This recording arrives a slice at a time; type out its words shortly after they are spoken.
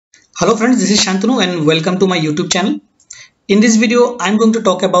Hello friends, this is Shantanu and welcome to my YouTube channel. In this video, I'm going to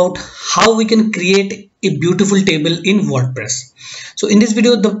talk about how we can create a beautiful table in WordPress. So in this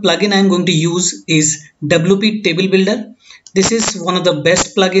video, the plugin I'm going to use is WP Table Builder. This is one of the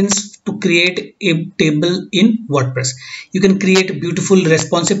best plugins to create a table in WordPress. You can create beautiful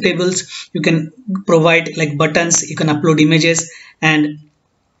responsive tables. You can provide like buttons, you can upload images, and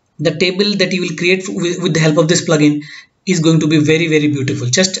the table that you will create with the help of this plugin is going to be very beautiful.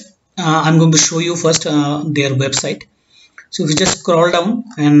 I'm going to show you first their website. So if you just scroll down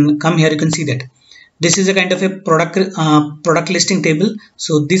and come here, you can see that this is a kind of a product listing table.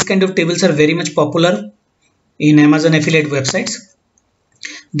 So these kind of tables are very much popular in Amazon affiliate websites.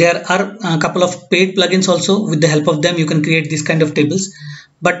 There are a couple of paid plugins also. With the help of them, you can create this kind of tables.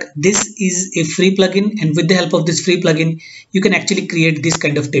 But this is a free plugin, and with the help of this free plugin, you can actually create this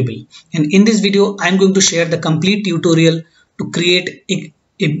kind of table. And in this video, I'm going to share the complete tutorial to create a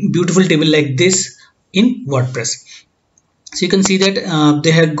beautiful table like this in WordPress. So you can see that they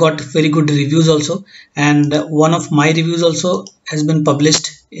have got very good reviews also, and one of my reviews also has been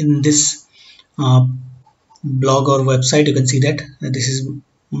published in this blog or website. You can see that this is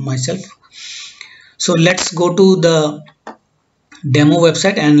myself. So let's go to the demo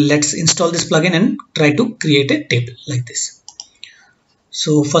website and let's install this plugin and try to create a table like this.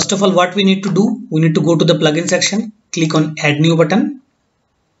 So first of all, what we need to do, we need to go to the plugin section, click on add new button,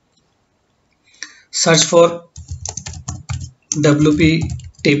 search for WP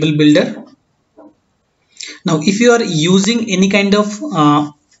Table Builder. Now if you are using any kind of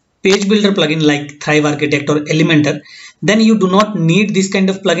page builder plugin like Thrive Architect or Elementor, then you do not need this kind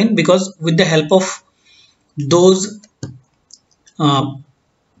of plugin, because with the help of those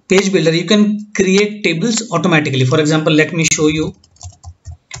page builder, you can create tables automatically. For example, let me show you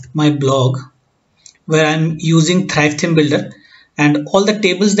my blog where I'm using Thrive Theme Builder, and all the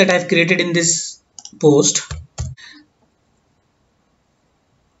tables that I've created in this post,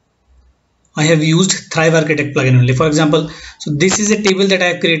 I have used Thrive Architect plugin only. For example, so this is a table that I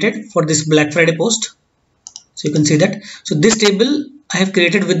have created for this Black Friday post. So you can see that. So this table I have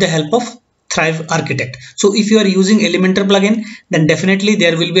created with the help of Thrive Architect. So if you are using Elementor plugin, then definitely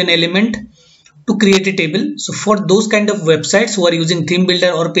there will be an element to create a table. So for those kind of websites who are using theme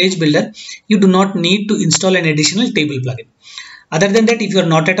builder or page builder, you do not need to install an additional table plugin. Other than that, if you are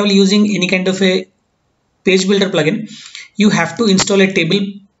not at all using any kind of a page builder plugin, you have to install a table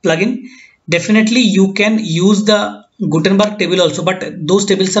plugin. Definitely you can use the Gutenberg table also, but those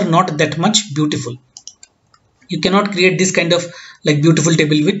tables are not that much beautiful. You cannot create this kind of like beautiful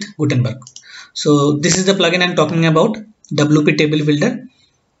table with Gutenberg. So this is the plugin I'm talking about, WP Table Builder.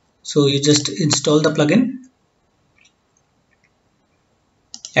 So you just install the plugin,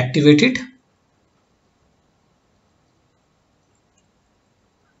 activate it,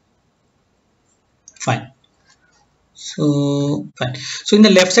 fine. So fine. So in the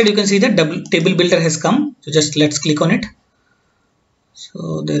left side, you can see that Table Builder has come. So just let's click on it.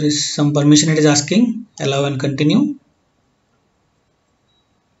 So there is some permission it is asking, allow and continue.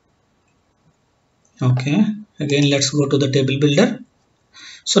 Okay, again let's go to the Table Builder.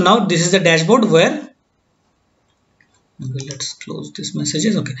 So now this is the dashboard where, okay, let's close these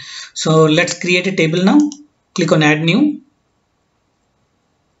messages. Okay, so let's create a table now. Click on add new.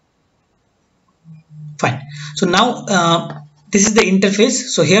 Fine. So now this is the interface.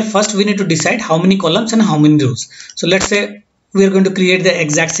 So here first we need to decide how many columns and how many rows. So let's say we are going to create the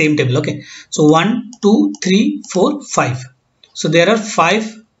exact same table. Okay, so 1 2 3 4 5. So there are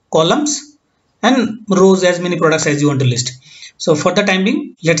 5 columns and rows, as many products as you want to list. So for the time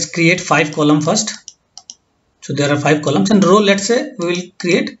being, let's create 5 columns first. So there are 5 columns, and row, let's say we will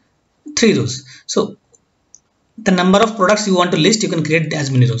create 3 rows. So the number of products you want to list, you can create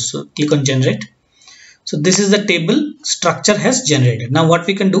as many rows. So click on generate. So this is the table structure has generated. Now what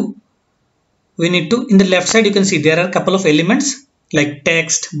we can do, we need to, in the left side you can see there are a couple of elements like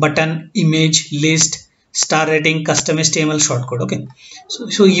text, button, image, list, star rating, custom HTML, shortcode. Okay,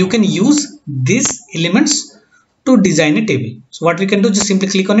 so you can use these elements to design a table. So what we can do, just simply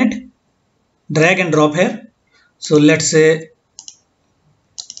click on it, drag and drop here. So let's say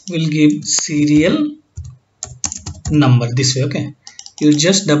we'll give serial number this way. Okay, you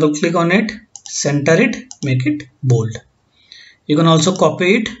just double click on it, center it, make it bold. You can also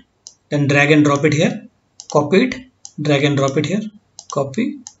copy it, then drag and drop it here, copy it, drag and drop it here,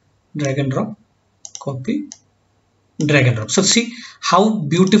 copy, drag and drop, copy, drag and drop. So see how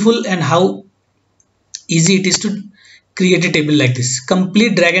beautiful and how easy it is to create a table like this.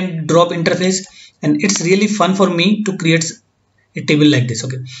 Complete drag and drop interface, and it's really fun for me to create a table like this.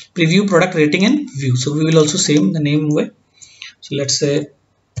 Okay, preview, product rating and view. So we will also same the name way. So let's say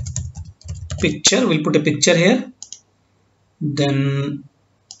picture, we'll put a picture here, then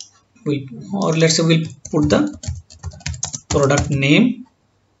let's say we'll put the product name,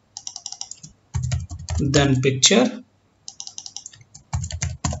 then picture,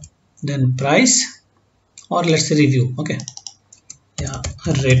 then price, or let's say review. Okay, yeah,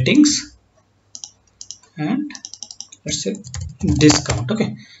 ratings, and let's say discount.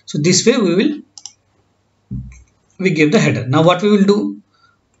 Okay, so this way we give the header. Now what we will do,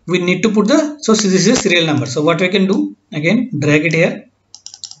 we need to put so this is a serial number. So what we can do, again drag it here.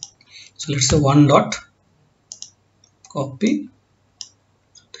 So let's say 1 dot, copy,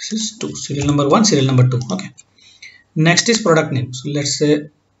 this is 2, serial number 1, serial number 2. Okay, next is product name. So let's say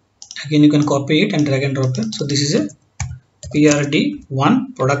again you can copy it and drag and drop it. So this is a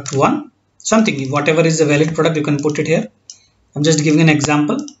PRD1, product 1, something, whatever is the valid product you can put it here. I'm just giving an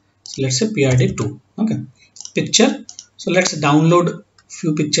example. So let's say PRD2. Okay, picture, so let's download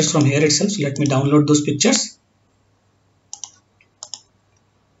few pictures from here itself. So let me download those pictures.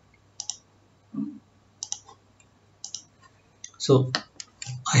 So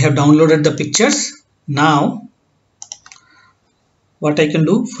I have downloaded the pictures. Now what I can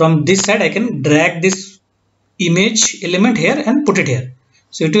do, from this side I can drag this image element here and put it here.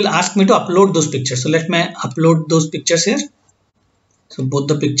 So it will ask me to upload those pictures. So let me upload those pictures here. So both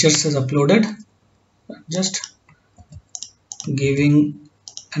the pictures is uploaded. Just giving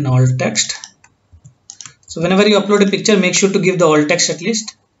an alt text. So whenever you upload a picture, make sure to give the alt text at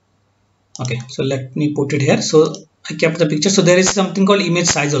least. Okay, so let me put it here. So I kept the picture. So there is something called image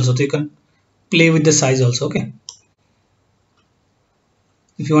size also, so you can play with the size also. Okay,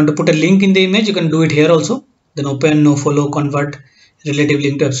 if you want to put a link in the image, you can do it here also. Then open, no follow, convert, relative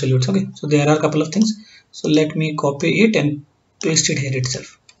link to absolutes. Okay, so there are a couple of things. So let me copy it and paste it here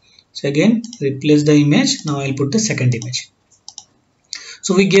itself. So again replace the image. Now I'll put the second image.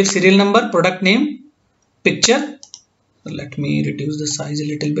 So we gave serial number, product name, picture. So let me reduce the size a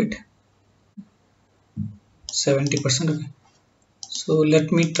little bit, 70%. Okay, so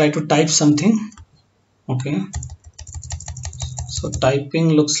let me try to type something. Okay, so typing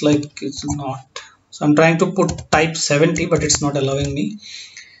looks like it's not, so I'm trying to put type 70, but it's not allowing me.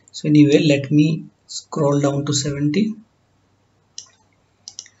 So anyway, let me scroll down to 70.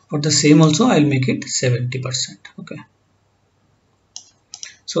 For the same also I'll make it 70%. Okay,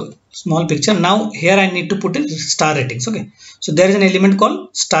 so small picture. Now here I need to put a star ratings. Okay, so there is an element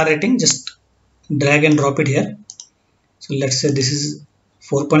called star rating. Just drag and drop it here. So let's say this is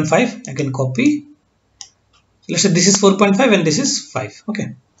 4.5. I can copy. Let's say this is 4.5 and this is 5.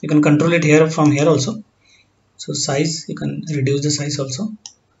 Okay, you can control it here from here also. So size, you can reduce the size also,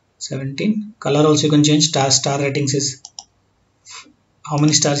 17. Color also you can change. Star ratings is how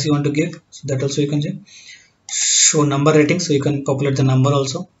many stars you want to give, so that also you can change. Show number rating, so you can populate the number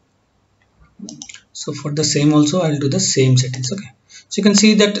also. So for the same also I'll do the same settings. Okay, so you can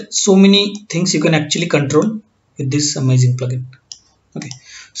see that so many things you can actually control with this amazing plugin. Okay,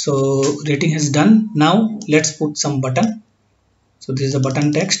 so rating has done. Now let's put some button. So this is the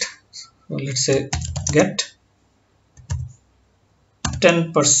button text. So let's say get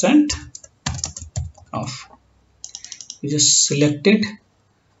 10% off. You just select it,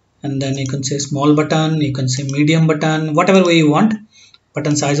 and then you can say small button, you can say medium button, whatever way you want.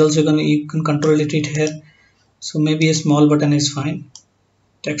 Button size also you can control it here. So maybe a small button is fine.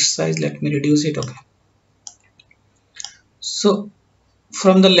 Text size, let me reduce it. Okay, so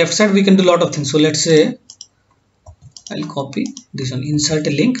from the left side we can do a lot of things. So let's say I'll copy this one, insert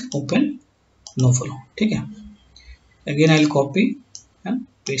a link, open, no follow. Okay, again I'll copy and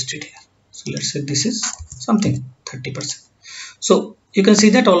paste it here. So let's say this is something 30%. So you can see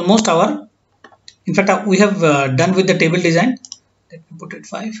that almost in fact we have done with the table design. Let me put it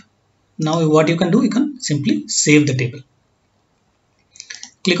 5. Now what you can do, you can simply save the table.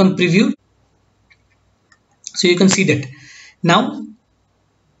 Click on preview. So you can see that now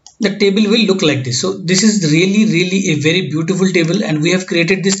the table will look like this. So this is really a very beautiful table, and we have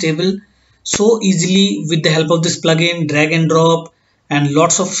created this table so easily with the help of this plugin, drag and drop, and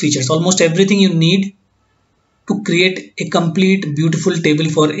lots of features. Almost everything you need to create a complete beautiful table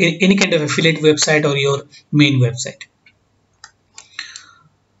for any kind of affiliate website or your main website.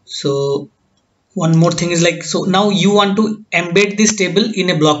 So one more thing is like, so now you want to embed this table in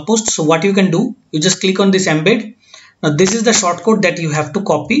a blog post. So what you can do, you just click on this embed. Now this is the shortcode that you have to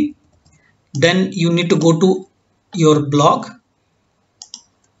copy. Then you need to go to your blog,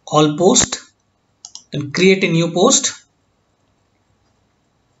 all post, and create a new post.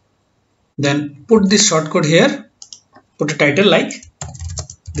 Then put this shortcode here, put a title like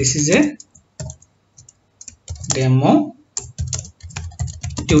this is a demo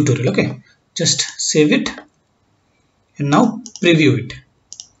tutorial. Okay, Just save it and now preview it.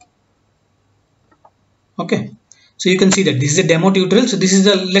 Okay, so you can see that this is a demo tutorial. So this is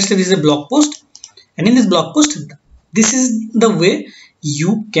the, let's say this is a blog post, and in this blog post, this is the way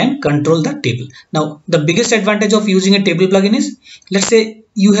you can control the table. Now the biggest advantage of using a table plugin is, let's say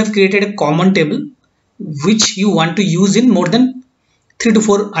you have created a common table which you want to use in more than 3 to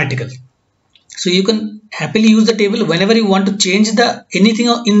 4 articles. So you can happily use the table. Whenever you want to change the anything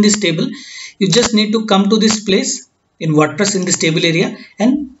in this table, you just need to come to this place in WordPress in this table area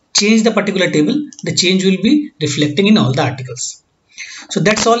and change the particular table. The change will be reflecting in all the articles. So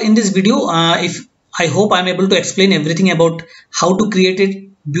that's all in this video. I hope I'm able to explain everything about how to create a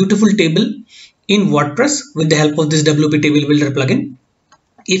beautiful table in WordPress with the help of this WP Table Builder plugin.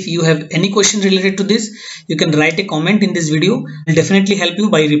 If you have any question related to this, you can write a comment in this video. I'll definitely help you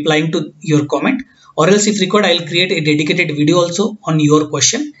by replying to your comment, or else if required, I'll create a dedicated video also on your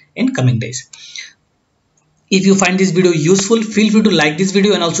question in coming days. If you find this video useful, feel free to like this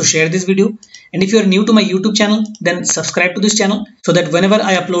video and also share this video. And if you are new to my YouTube channel, then subscribe to this channel so that whenever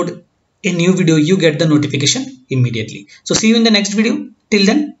I upload a new video, you get the notification immediately. So see you in the next video. Till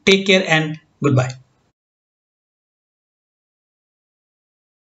then, take care and goodbye.